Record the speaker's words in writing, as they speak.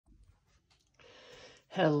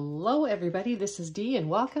Hello everybody, this is Dee and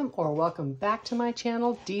welcome back to my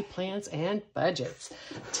channel, Dee Plans and Budgets.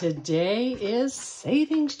 Today is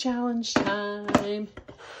savings challenge time.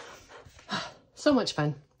 So much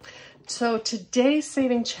fun. So today's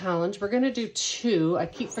saving challenge, we're going to do two. I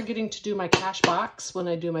keep forgetting to do my cash box when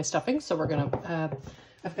I do my stuffing. So we're going to,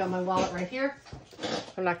 I've got my wallet right here.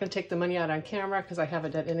 I'm not going to take the money out on camera because I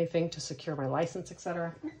haven't done anything to secure my license,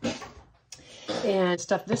 etc. And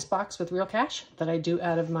stuff this box with real cash that I do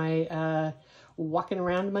out of my walking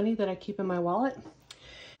around money that I keep in my wallet.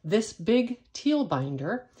 This big teal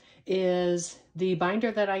binder is the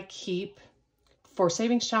binder that I keep for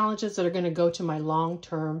savings challenges that are going to go to my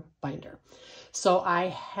long-term binder. So I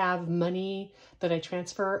have money that I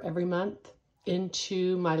transfer every month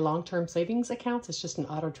into my long-term savings accounts. It's just an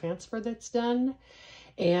auto transfer that's done.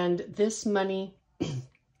 And this money,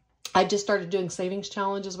 I just started doing savings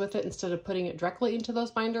challenges with it instead of putting it directly into those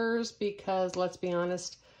binders because, let's be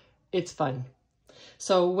honest, it's fun.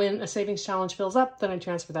 So when a savings challenge fills up, then I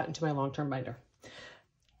transfer that into my long-term binder.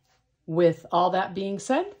 With all that being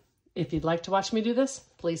said, if you'd like to watch me do this,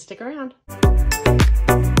 please stick around.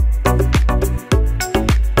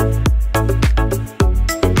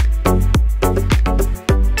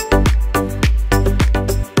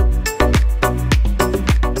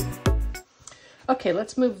 Okay,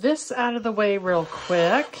 let's move this out of the way real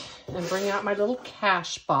quick and bring out my little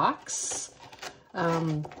cash box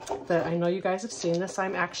that I know you guys have seen this.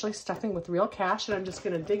 I'm actually stuffing with real cash, and I'm just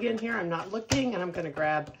going to dig in here. I'm not looking, and I'm going to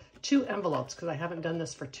grab 2 envelopes because I haven't done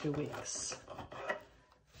this for 2 weeks.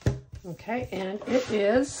 Okay, and it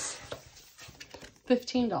is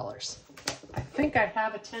 $15. I think I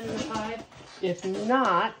have a 10 and a 5. If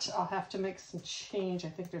not, I'll have to make some change. I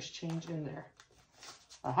think there's change in there.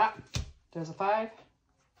 Aha. There's a 5.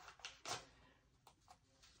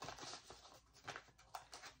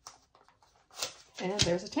 And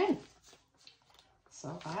there's a 10.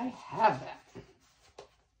 So I have that.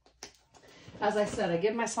 As I said, I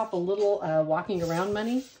give myself a little walking around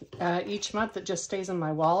money each month that just stays in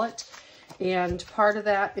my wallet. And part of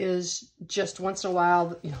that is just once in a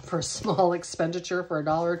while, you know, for a small expenditure for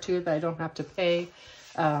 $1 or $2 that I don't have to pay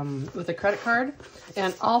with a credit card.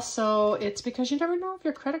 And also it's because you never know if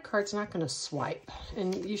your credit card's not going to swipe,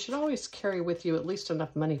 and you should always carry with you at least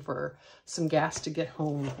enough money for some gas to get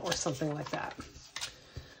home or something like that.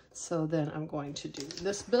 So then I'm going to do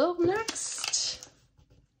this bill next.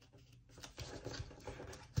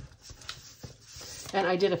 And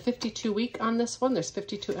I did a 52 week on this one. There's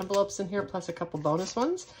 52 envelopes in here plus a couple bonus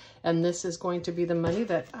ones. And this is going to be the money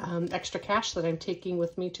that, extra cash that I'm taking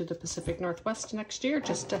with me to the Pacific Northwest next year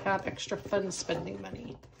just to have extra fun spending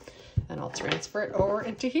money. And I'll transfer it over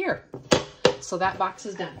into here. So that box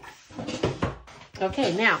is done.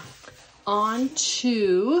 Okay, now on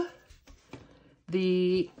to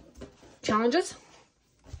the challenges.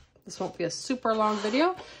 This won't be a super long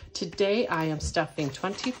video. Today I am stuffing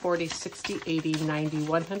 20, 40, 60, 80, 90,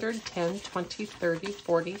 100, 10, 20, 30,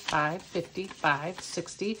 45, 55,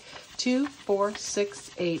 60, 2, 4,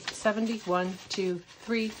 6, 8, 70, 1, 2,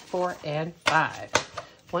 3, 4, and 5.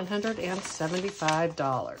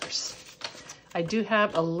 $175. I do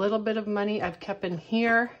have a little bit of money I've kept in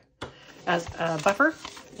here as a buffer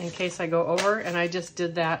in case I go over, and I just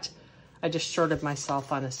did that. I just shorted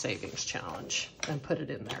myself on a savings challenge and put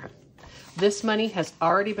it in there. This money has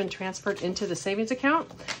already been transferred into the savings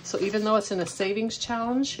account. So even though it's in a savings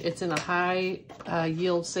challenge, it's in a high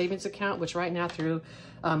yield savings account, which right now through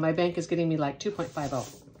my bank is getting me like 2.50.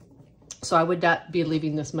 So I would not be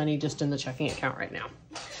leaving this money just in the checking account right now.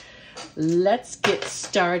 Let's get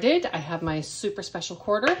started. I have my super special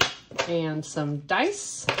quarter and some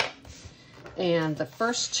dice. And the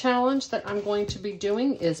first challenge that I'm going to be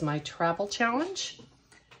doing is my travel challenge.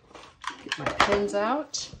 Get my pens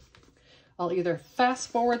out. I'll either fast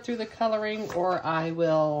forward through the coloring or I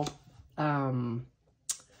will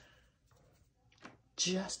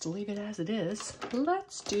just leave it as it is.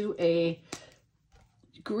 Let's do a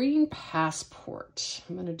green passport.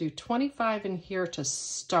 I'm going to do 25 in here to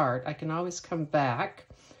start. I can always come back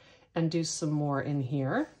and do some more in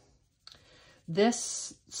here.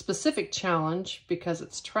 This specific challenge, because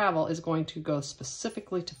it's travel, is going to go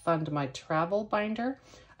specifically to fund my travel binder.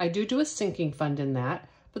 I do a sinking fund in that,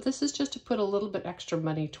 but this is just to put a little bit extra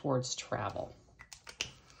money towards travel.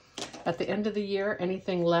 At the end of the year,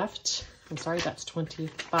 anything left, I'm sorry, that's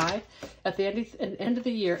 25. At the end of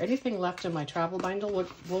the year, anything left in my travel binder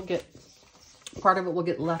will get, part of it will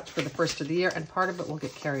get left for the first of the year, and part of it will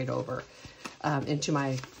get carried over into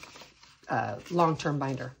my long-term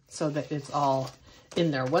binder so that it's all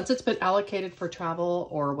in there. Once it's been allocated for travel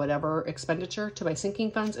or whatever expenditure to my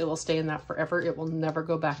sinking funds, it will stay in that forever. It will never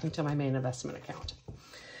go back into my main investment account.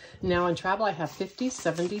 Now in travel, I have 50,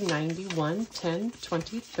 70, 90, 1, 10,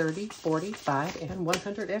 20, 30, 45, and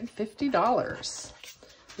 $150.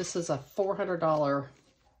 This is a $400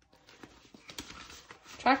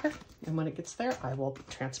 tracker. And when it gets there, I will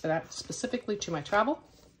transfer that specifically to my travel.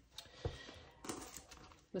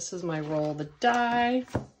 This is my roll the die.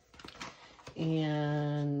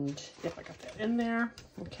 And yep, I got that in there.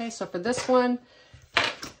 Okay, so for this one,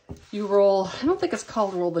 you roll, I don't think it's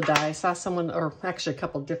called roll the die. I saw someone, or actually a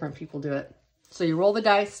couple different people do it. So you roll the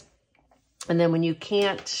dice, and then when you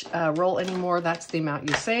can't roll anymore, that's the amount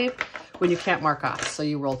you save when you can't mark off. So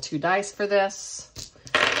you roll 2 dice for this.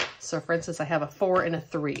 So for instance, I have a 4 and a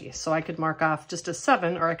 3. So I could mark off just a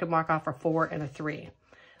 7, or I could mark off a 4 and a 3.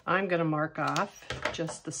 I'm gonna mark off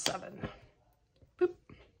just the 7. Boop.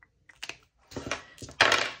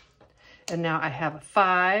 And now I have a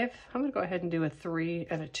 5. I'm gonna go ahead and do a 3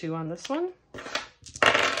 and a 2 on this one.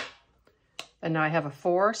 And now I have a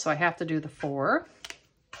 4, so I have to do the 4.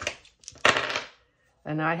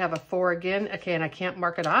 And now I have a 4 again. Okay, and I can't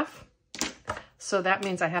mark it off. So that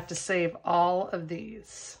means I have to save all of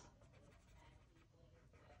these.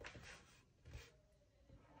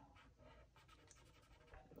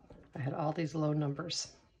 I had all these low numbers.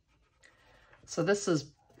 So this is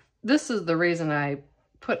the reason I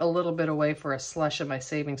put a little bit away for a slush in my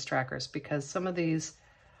savings trackers, because some of these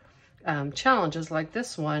challenges like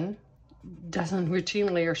this one doesn't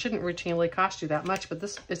routinely or shouldn't routinely cost you that much, but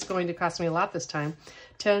this is going to cost me a lot this time.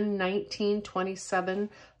 $10, $19, $27,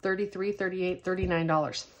 $33, $38,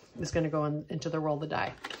 $39 is going to go into the roll the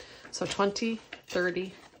die. So 20,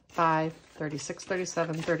 30, 5, 36,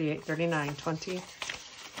 37, 38, 39, 20,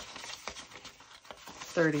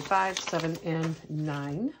 35, 7, and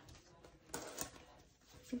 9.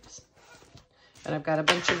 Oops. And I've got a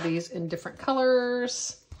bunch of these in different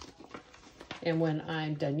colors. And when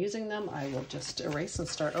I'm done using them, I will just erase and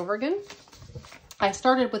start over again. I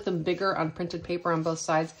started with them bigger on printed paper on both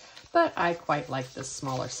sides, but I quite like this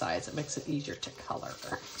smaller size. It makes it easier to color.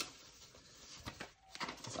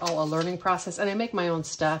 It's all a learning process, and I make my own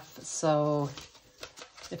stuff, so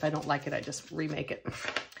if I don't like it, I just remake it.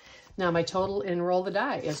 Now my total in roll the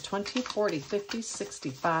die is 20, 40, 50,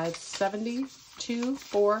 65, 70, 2,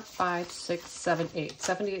 4, 5, 6, 7, 8.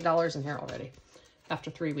 $78 in here already after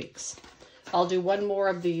 3 weeks. I'll do one more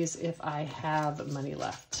of these if I have money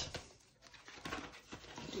left.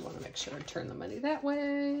 I do want to make sure I turn the money that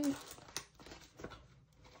way.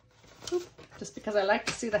 Oop, just because I like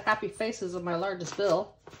to see the happy faces of my largest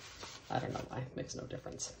bill. I don't know why, it makes no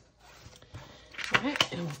difference. All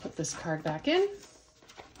right, and we'll put this card back in.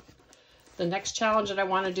 The next challenge that I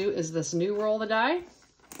want to do is this new roll the die.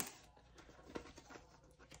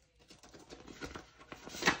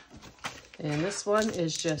 And this one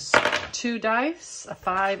is just 2 dice, a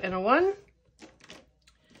 5 and a 1.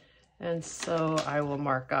 And so I will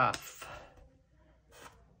mark off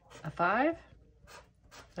a 5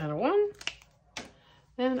 and a 1,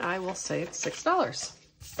 and I will save $6.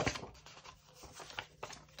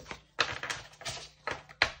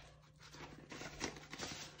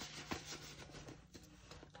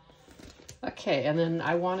 Okay, and then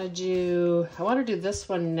I want to do this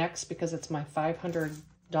one next because it's my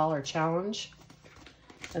 $500 challenge.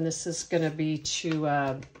 And this is going to be to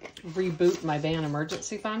reboot my van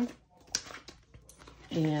emergency fund.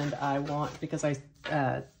 And I want, because I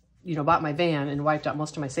bought my van and wiped out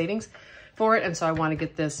most of my savings for it, and so I want to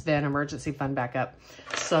get this van emergency fund back up.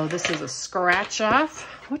 So this is a scratch off.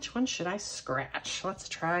 Which one should I scratch? Let's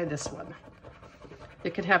try this one.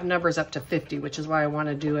 It could have numbers up to 50, which is why I want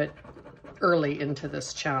to do it early into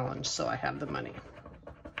this challenge so I have the money.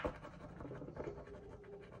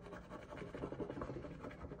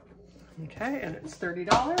 Okay, and it's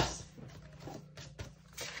 $30.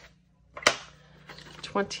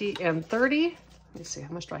 20 and 30. Let me see,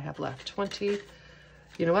 how much do I have left? 20.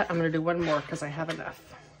 You know what? I'm going to do one more because I have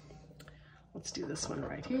enough. Let's do this one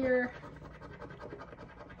right here.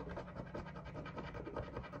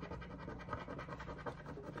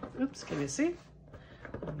 Oops, can you see?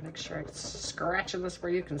 I'll make sure I'm scratching this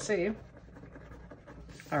where you can see.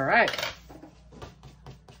 All right.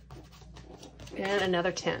 And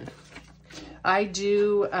another 10. I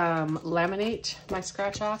do laminate my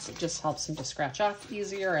scratch offs. It just helps them to scratch off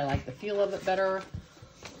easier. I like the feel of it better.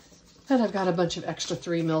 And I've got a bunch of extra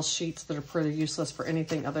 3mm sheets that are pretty useless for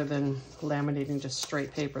anything other than laminating just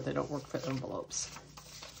straight paper. They don't work for envelopes.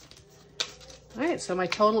 All right, so my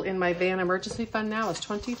total in my van emergency fund now is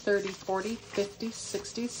 20, 30, 40, 50,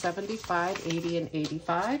 60, 75, 80, and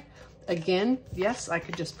 85. Again, yes, I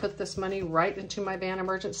could just put this money right into my van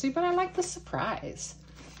emergency, but I like the surprise.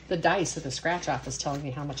 The dice at the scratch off is telling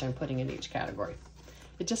me how much I'm putting in each category.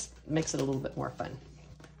 It just makes it a little bit more fun.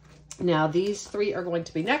 Now these three are going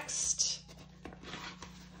to be next.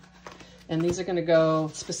 And these are going to go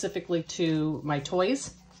specifically to my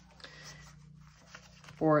toys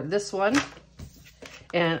for this one.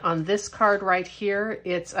 And on this card right here,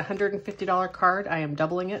 it's a $150 card. I am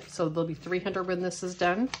doubling it, so there'll be $300 when this is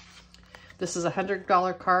done. This is a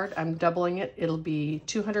 $100 card. I'm doubling it. It'll be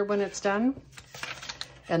 $200 when it's done.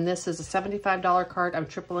 And this is a $75 card. I'm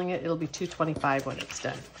tripling it. It'll be $225 when it's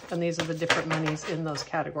done. And these are the different monies in those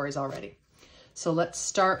categories already. So let's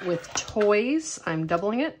start with toys. I'm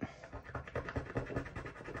doubling it.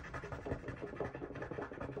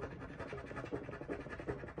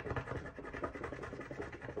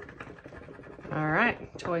 All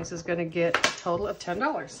right, toys is gonna get a total of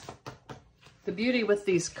 $10. The beauty with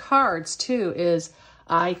these cards too is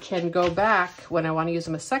I can go back when I wanna use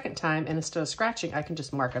them a second time, and instead of scratching, I can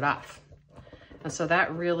just mark it off. And so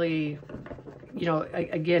that really, you know,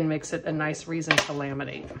 again, makes it a nice reason to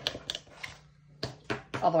laminate.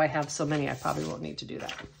 Although I have so many, I probably won't need to do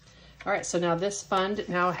that. All right, so now this fund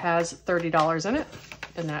now has $30 in it,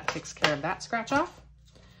 and that takes care of that scratch off.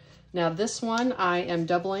 Now this one I am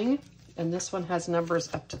doubling, and this one has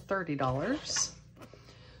numbers up to $30.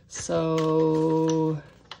 So,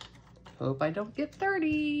 hope I don't get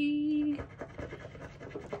 30.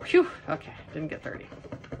 Phew, okay, didn't get 30.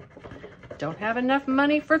 Don't have enough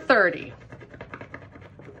money for 30.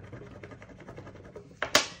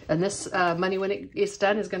 And this money, when it's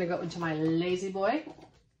done, is gonna go into my Lazy Boy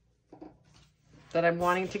that I'm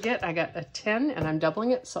wanting to get. I got a 10 and I'm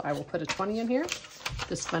doubling it, so I will put a 20 in here.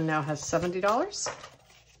 This fund now has $70.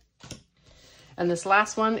 And this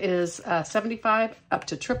last one is 75 up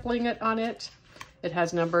to tripling it on it. It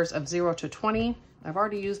has numbers of 0 to 20. I've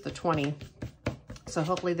already used the 20, so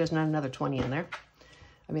hopefully there's not another 20 in there.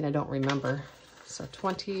 I mean, I don't remember. So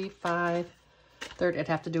 25, 30, I'd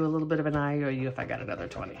have to do a little bit of an IOU if I got another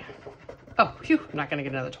 20. Oh, phew, I'm not gonna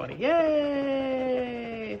get another 20.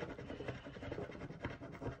 Yay!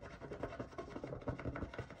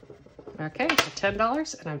 Okay, so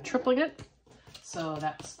 $10, and I'm tripling it. So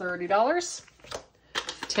that's $30.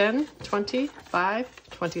 10, 25,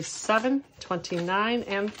 27, 29,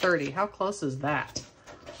 and 30. How close is that?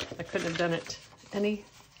 I couldn't have done it any,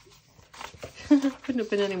 couldn't have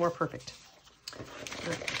been any more perfect.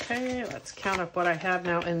 Okay, let's count up what I have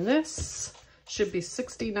now in this. Should be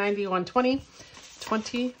 60, 90, 120,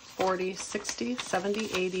 20, 40, 60, 70,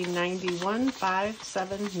 80, 91, 5,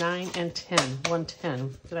 7, 9, and 10.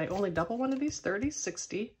 110. Did I only double one of these? 30,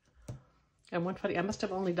 60, and 120. I must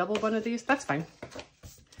have only doubled one of these. That's fine.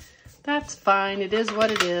 That's fine. It is what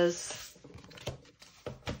it is.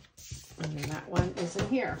 And then that one is in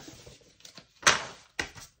here.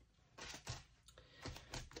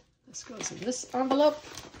 This goes in this envelope.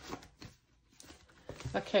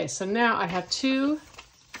 Okay, so now I have 2,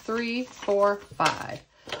 3, 4, 5.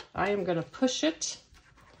 I am going to push it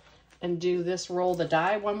and do this roll the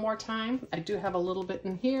die one more time. I do have a little bit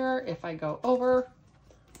in here if I go over.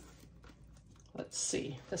 Let's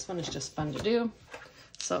see. This one is just fun to do.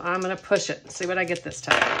 So I'm going to push it and see what I get this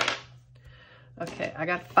time. Okay, I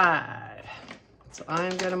got 5. So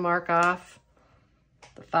I'm going to mark off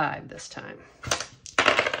the 5 this time.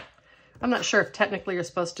 I'm not sure if technically you're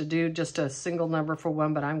supposed to do just a single number for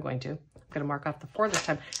one, but I'm going to. I'm going to mark off the 4 this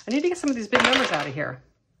time. I need to get some of these big numbers out of here.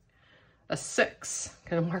 A 6.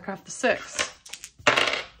 Going to mark off the 6.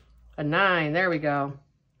 A 9. There we go.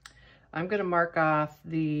 I'm going to mark off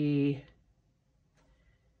the...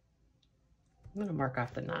 I'm going to mark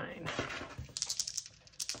off the 9.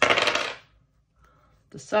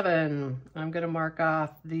 The 7. I'm going to mark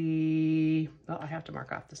off the... Well, I have to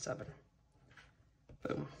mark off the 7.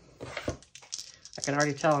 Boom. I can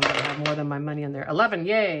already tell I'm going to have more than my money in there. 11,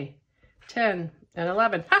 yay. 10 and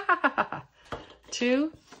 11. Ha ha ha ha.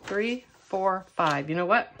 2, 3, 4, 5. You know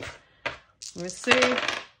what? Let me see.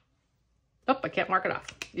 Oh, I can't mark it off.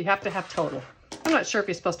 You have to have total. I'm not sure if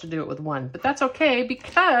you're supposed to do it with 1, but that's okay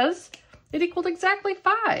because it equaled exactly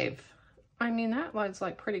 5. I mean, that was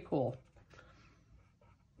like pretty cool.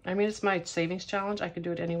 I mean, it's my savings challenge. I can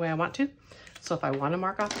do it any way I want to. So if I want to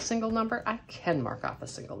mark off a single number, I can mark off a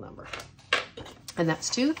single number. And that's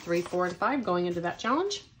 2, 3, 4, and 5 going into that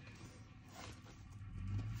challenge.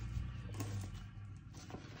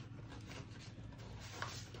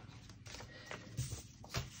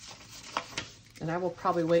 And I will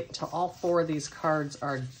probably wait until all 4 of these cards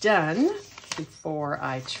are done before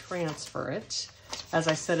I transfer it. As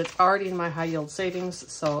I said, it's already in my high yield savings,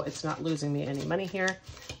 so it's not losing me any money here.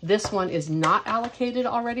 This one is not allocated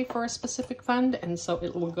already for a specific fund, and so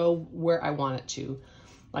it will go where I want it to.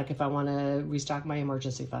 Like if I want to restock my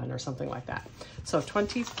emergency fund or something like that. So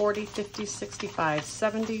 20, 40, 50, 65,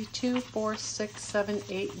 70, 2, 4, 6, 7,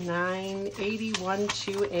 8, 9, 80, 1,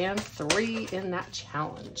 2, and 3 in that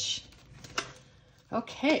challenge.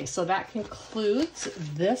 Okay, so that concludes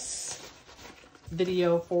this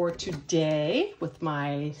video for today with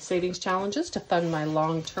my savings challenges to fund my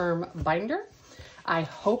long-term binder. I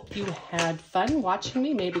hope you had fun watching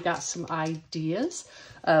me, maybe got some ideas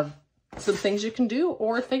of some things you can do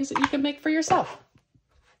or things that you can make for yourself.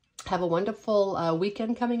 Have a wonderful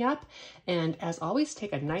weekend coming up. And as always,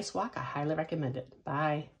 take a nice walk. I highly recommend it.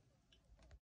 Bye.